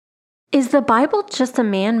Is the Bible just a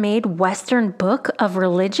man-made Western book of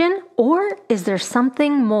religion, or is there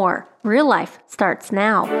something more? Real Life starts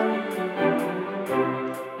now.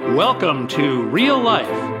 Welcome to Real Life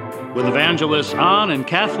with evangelists Ann and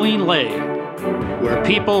Kathleen Lay, where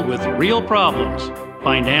people with real problems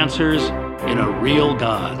find answers in a real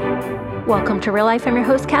God. Welcome to Real Life. I'm your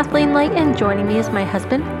host, Kathleen Lay, and joining me is my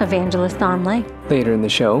husband, evangelist Ann Lay. Later in the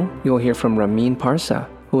show, you'll hear from Ramin Parsa,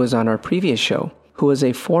 who was on our previous show, who was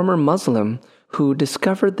a former Muslim who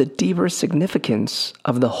discovered the deeper significance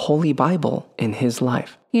of the Holy Bible in his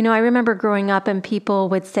life. You know, I remember growing up and people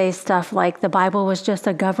would say stuff like the Bible was just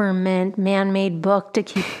a government man-made book to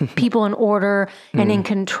keep people in order and in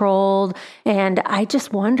control. And I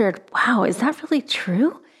just wondered, wow, is that really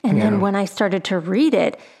true? And then when I started to read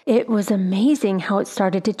it, it was amazing how it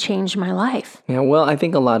started to change my life. Yeah, well, I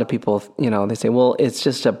think a lot of people, they say, well, it's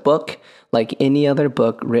just a book like any other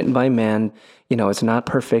book written by man. It's not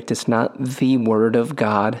perfect. It's not the word of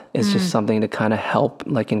God. It's just something to kind of help,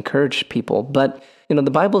 encourage people. But, the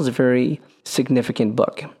Bible is a very significant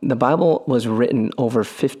book. The Bible was written over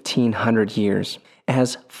 1,500 years. It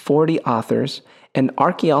has 40 authors, and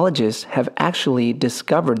archaeologists have actually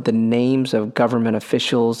discovered the names of government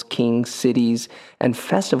officials, kings, cities, and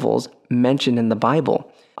festivals mentioned in the Bible.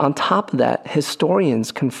 On top of that,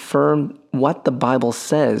 historians confirm what the Bible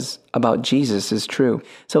says about Jesus is true.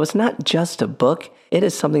 So it's not just a book. It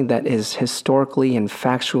is something that is historically and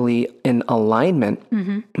factually in alignment.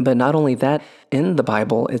 But not only that, in the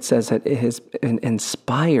Bible, it says that it has been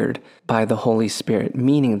inspired by the Holy Spirit,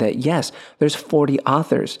 meaning that, yes, there's 40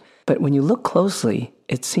 authors. But when you look closely,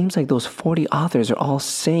 it seems like those 40 authors are all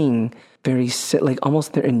saying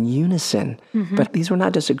almost they're in unison. But these were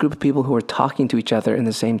not just a group of people who were talking to each other in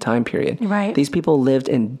the same time period. Right. These people lived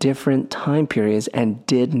in different time periods and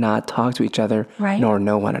did not talk to each other nor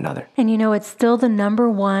know one another. And it's still the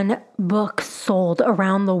number one book sold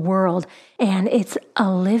around the world, and it's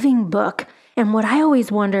a living book. And what I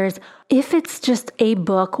always wonder is, if it's just a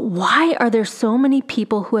book, why are there so many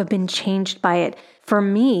people who have been changed by it? For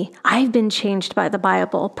me, I've been changed by the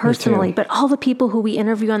Bible personally, but all the people who we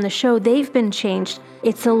interview on the show, they've been changed.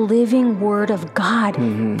 It's a living word of God.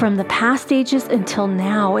 From the past ages until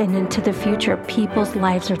now and into the future, people's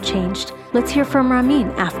lives are changed. Let's hear from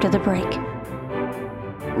Ramin after the break.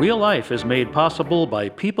 Real Life is made possible by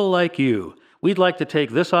people like you. We'd like to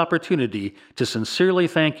take this opportunity to sincerely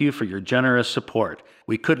thank you for your generous support.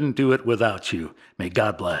 We couldn't do it without you. May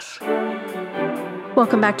God bless.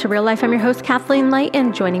 Welcome back to Real Life. I'm your host, Kathleen Lay,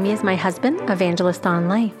 and joining me is my husband, evangelist Ann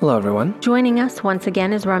Lay. Hello, everyone. Joining us once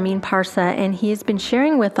again is Ramin Parsa, and he has been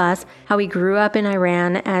sharing with us how he grew up in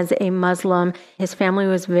Iran as a Muslim. His family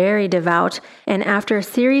was very devout, and after a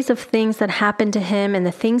series of things that happened to him and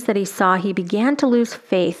the things that he saw, he began to lose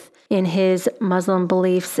faith in his Muslim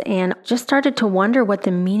beliefs and just started to wonder what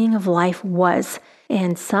the meaning of life was.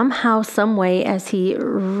 And somehow, some way, as he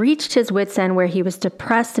reached his wit's end where he was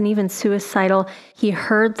depressed and even suicidal, he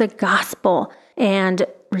heard the gospel and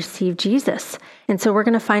received Jesus. And so we're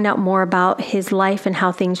going to find out more about his life and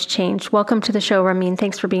how things changed. Welcome to the show, Ramin.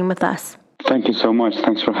 Thanks for being with us. Thank you so much.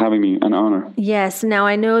 Thanks for having me. An honor. Yes. Now,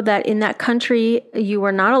 I know that in that country, you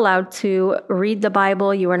were not allowed to read the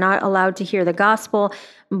Bible. You were not allowed to hear the gospel.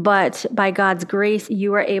 But by God's grace,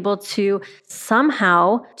 you were able to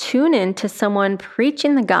somehow tune in to someone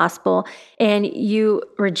preaching the gospel, and you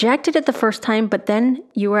rejected it the first time, but then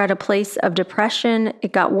you were at a place of depression.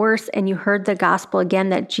 It got worse, and you heard the gospel again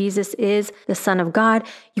that Jesus is the Son of God.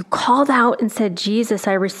 You called out and said, Jesus,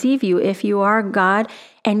 I receive you if you are God.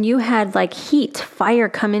 And you had fire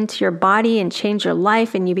come into your body and change your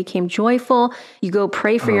life, and you became joyful. You go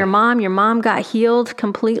pray for your mom. Your mom got healed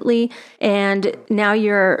completely, and now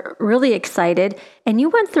you're really excited. And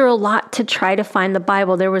you went through a lot to try to find the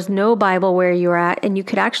Bible. There was no Bible where you were at, and you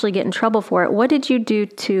could actually get in trouble for it. What did you do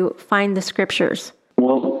to find the scriptures?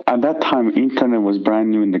 Well, at that time, internet was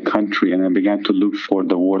brand new in the country, and I began to look for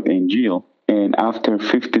the word Angel. And after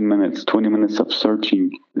 15 minutes, 20 minutes of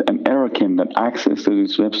searching, an error came that access to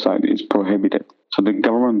this website is prohibited. So the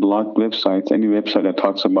government blocked websites, any website that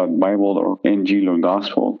talks about Bible or Injil or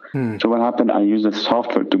Gospel. So what happened, I used a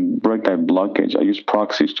software to break that blockage. I used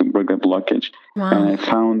proxies to break that blockage. Wow. And I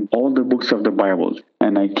found all the books of the Bible.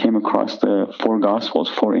 And I came across the 4 Gospels,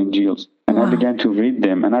 4 Injils. And I began to read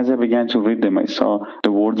them. And as I began to read them, I saw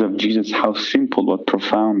the words of Jesus, how simple but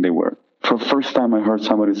profound they were. For the first time, I heard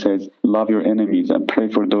somebody say, love your enemies and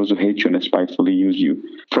pray for those who hate you and despitefully use you.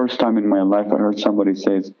 First time in my life, I heard somebody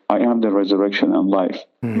say, I am the resurrection and life.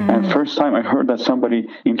 And first time I heard that somebody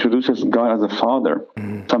introduces God as a father,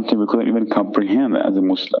 something we couldn't even comprehend as a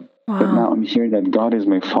Muslim. But now I'm hearing that God is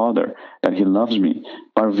my Father, that He loves me.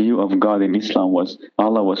 Our view of God in Islam was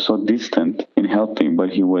Allah was so distant in helping, but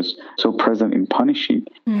He was so present in punishing.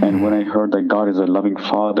 And when I heard that God is a loving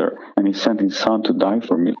Father and He sent His Son to die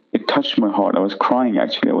for me, it touched my heart. I was crying,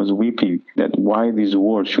 actually. I was weeping that why these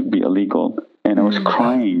wars should be illegal. And I was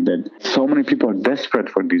crying that so many people are desperate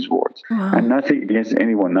for these wars. And nothing against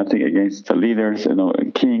anyone, nothing against the leaders,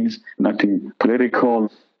 kings, nothing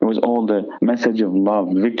political. It was all the message of love,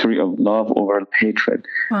 victory of love over hatred,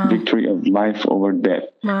 victory of life over death,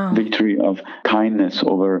 victory of kindness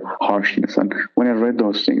over harshness. And when I read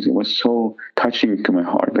those things, it was so touching to my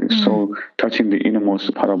heart, like so touching the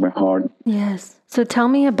innermost part of my heart. Yes. So tell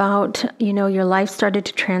me about, your life started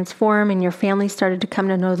to transform and your family started to come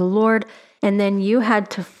to know the Lord. And then you had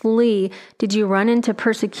to flee. Did you run into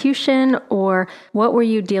persecution, or what were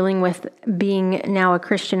you dealing with being now a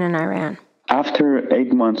Christian in Iran? After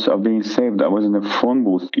 8 months of being saved, I was in a phone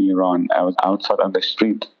booth in Iran. I was outside on the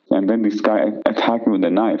street, and then this guy attacked me with a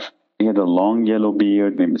knife. He had a long yellow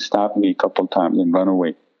beard, and he stabbed me a couple times and ran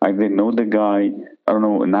away. I didn't know the guy. I don't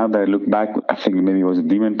know. Now that I look back, I think maybe he was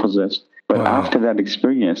demon possessed. But after that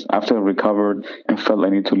experience, after I recovered, I felt I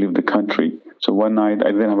need to leave the country. So one night,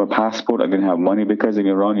 I didn't have a passport. I didn't have money because in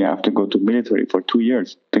Iran, you have to go to military for 2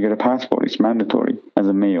 years to get a passport. It's mandatory as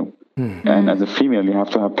a male. And as a female, you have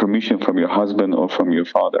to have permission from your husband or from your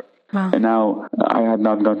father. And now I had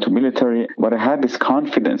not gone to military, but I had this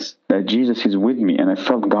confidence that Jesus is with me, and I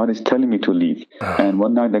felt God is telling me to leave. And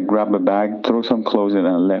one night I grabbed a bag, threw some clothes in, and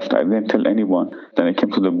I left. I didn't tell anyone. Then I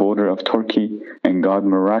came to the border of Turkey, and God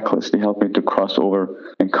miraculously helped me to cross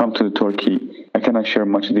over and come to Turkey. I cannot share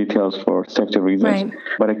much details for safety reasons,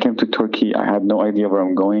 but I came to Turkey. I had no idea where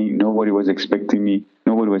I'm going. Nobody was expecting me.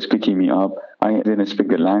 Nobody was picking me up. I didn't speak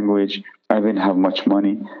the language. I didn't have much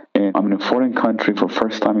money. And I'm in a foreign country for the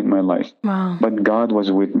first time in my life. But God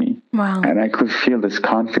was with me. And I could feel this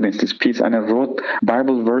confidence, this peace. And I wrote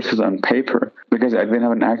Bible verses on paper because I didn't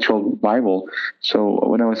have an actual Bible. So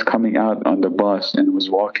when I was coming out on the bus and was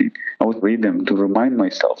walking, I would read them to remind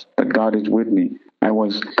myself that God is with me. I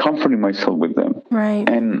was comforting myself with them.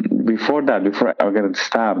 And before that, before I got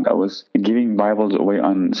stabbed, I was giving Bibles away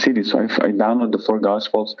on CD. So I downloaded the 4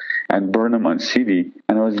 Gospels and burned them on CD.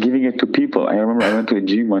 And I was giving it to people. I remember I went to a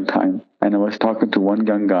gym one time and I was talking to one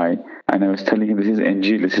young guy and I was telling him, this is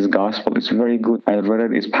Injil, this is Gospel. It's very good. I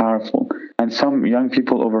read it. It's powerful. And some young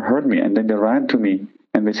people overheard me and then they ran to me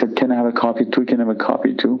and they said, can I have a copy too? Can I have a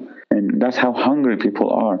copy too? And that's how hungry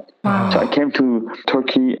people are. So I came to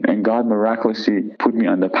Turkey and God miraculously put me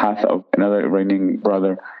on the path of another Iranian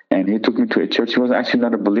brother. And he took me to a church. He was actually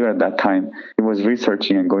not a believer at that time. He was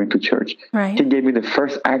researching and going to church. He gave me the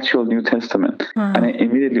first actual New Testament. And I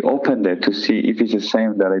immediately opened it to see if it's the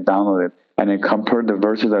same that I downloaded. And I compared the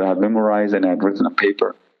verses that I had memorized and I had written on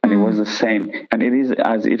paper. And it was the same. And it is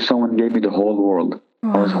as if someone gave me the whole world.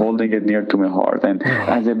 I was holding it near to my heart. And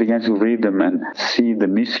as I began to read them and see the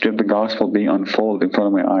mystery of the gospel being unfolded in front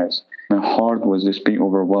of my eyes, my heart was just being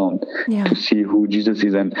overwhelmed to see who Jesus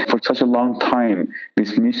is. And for such a long time,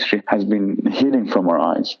 this mystery has been hidden from our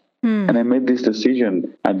eyes. And I made this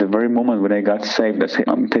decision at the very moment when I got saved. I said,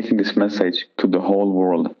 I'm taking this message to the whole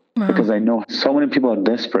world because I know so many people are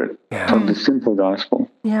desperate for the simple gospel.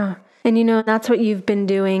 And that's what you've been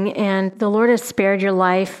doing. And the Lord has spared your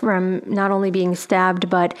life from not only being stabbed,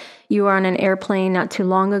 but you were on an airplane not too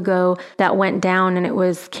long ago that went down and it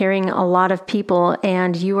was carrying a lot of people.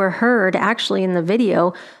 And you were heard actually in the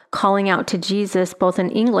video calling out to Jesus, both in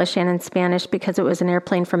English and in Spanish, because it was an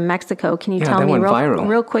airplane from Mexico. Can you tell me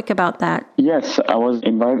real quick about that? Yes, I was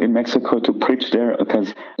invited in Mexico to preach there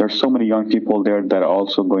because there's so many young people there that are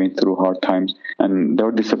also going through hard times and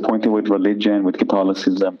they're disappointed with religion, with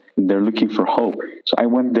Catholicism. They're looking for hope. So I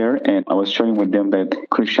went there and I was sharing with them that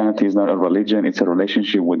Christianity is not a religion, it's a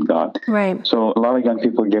relationship with God. So a lot of young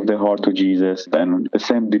people gave their heart to Jesus, and the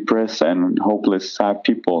same depressed and hopeless, sad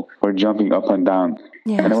people were jumping up and down.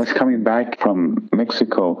 And I was coming back from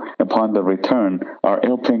Mexico. Upon the return, our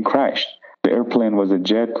airplane crashed. The airplane was a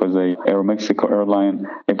jet, was a Air Mexico airline.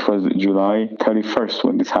 It was July 31st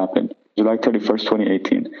when this happened. July 31st,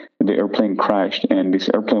 2018. The airplane crashed, and this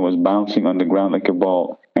airplane was bouncing on the ground like a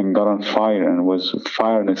ball and got on fire, and was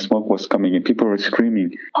fire and smoke was coming in. People were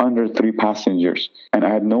screaming, 103 passengers. And I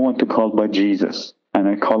had no one to call but Jesus. And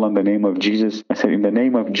I called on the name of Jesus. I said, in the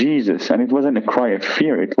name of Jesus. And it wasn't a cry of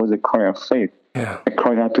fear. It was a cry of faith. I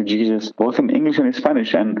cried out to Jesus, both in English and in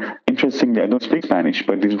Spanish. And interestingly, I don't speak Spanish,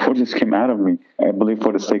 but these words came out of me, I believe,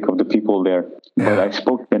 for the sake of the people there. But I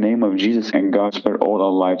spoke the name of Jesus, and God spared all our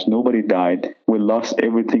lives. Nobody died. We lost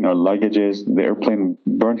everything, our luggages. The airplane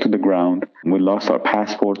burned to the ground. We lost our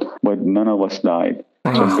passport, but none of us died.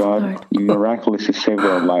 So God Lord. miraculously saved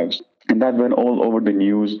their lives. And that went all over the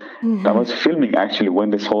news. I was filming, actually, when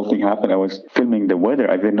this whole thing happened. I was filming the weather.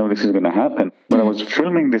 I didn't know this was going to happen. But I was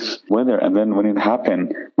filming this weather, and then when it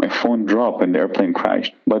happened, my phone dropped and the airplane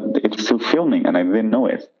crashed. But it was still filming, and I didn't know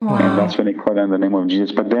it. Wow. And that's when it called out the name of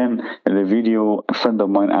Jesus. But then the video, a friend of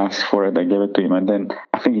mine asked for it. I gave it to him. And then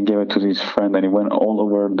I think he gave it to his friend, and it went all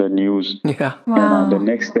over the news. Yeah. Wow. And the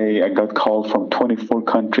next day, I got called from 24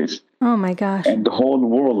 countries. Oh my gosh. And the whole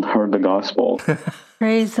world heard the gospel.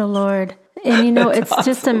 Praise the Lord. And it's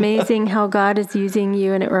just amazing how God is using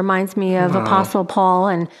you. And it reminds me of Apostle Paul.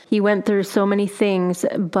 And he went through so many things,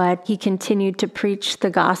 but he continued to preach the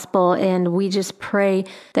gospel. And we just pray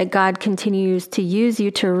that God continues to use you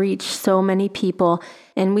to reach so many people.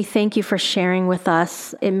 And we thank you for sharing with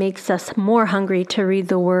us. It makes us more hungry to read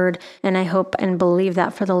the word. And I hope and believe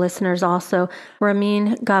that for the listeners also.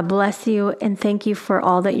 Ramin, God bless you. And thank you for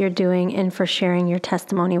all that you're doing and for sharing your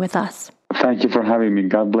testimony with us. Thank you for having me.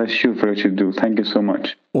 God bless you for what you do. Thank you so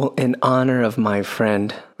much. Well, in honor of my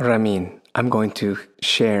friend Ramin, I'm going to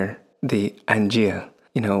share the Anjil,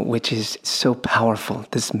 which is so powerful,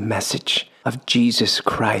 this message of Jesus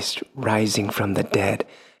Christ rising from the dead.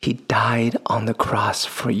 He died on the cross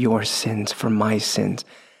for your sins, for my sins.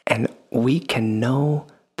 And we can know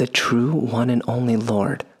the true one and only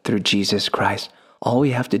Lord through Jesus Christ. All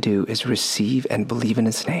we have to do is receive and believe in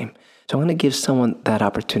his name. So I want to give someone that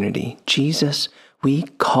opportunity. Jesus, we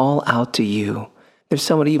call out to you. There's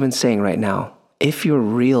somebody even saying right now, if you're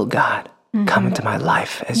real, God, come into my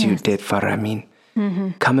life as you did for Ramin.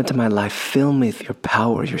 Come into my life. Fill me with your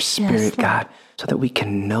power, your spirit, God, so that we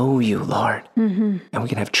can know you, Lord. And we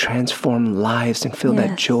can have transformed lives and feel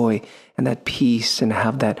that joy and that peace and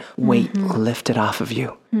have that weight lifted off of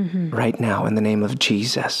you right now in the name of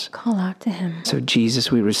Jesus. Call out to him. So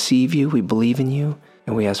Jesus, we receive you, we believe in you,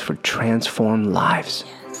 and we ask for transformed lives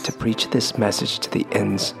to preach this message to the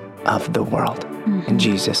ends of the world. In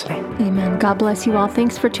Jesus' name. Amen. God bless you all.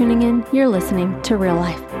 Thanks for tuning in. You're listening to Real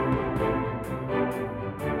Life.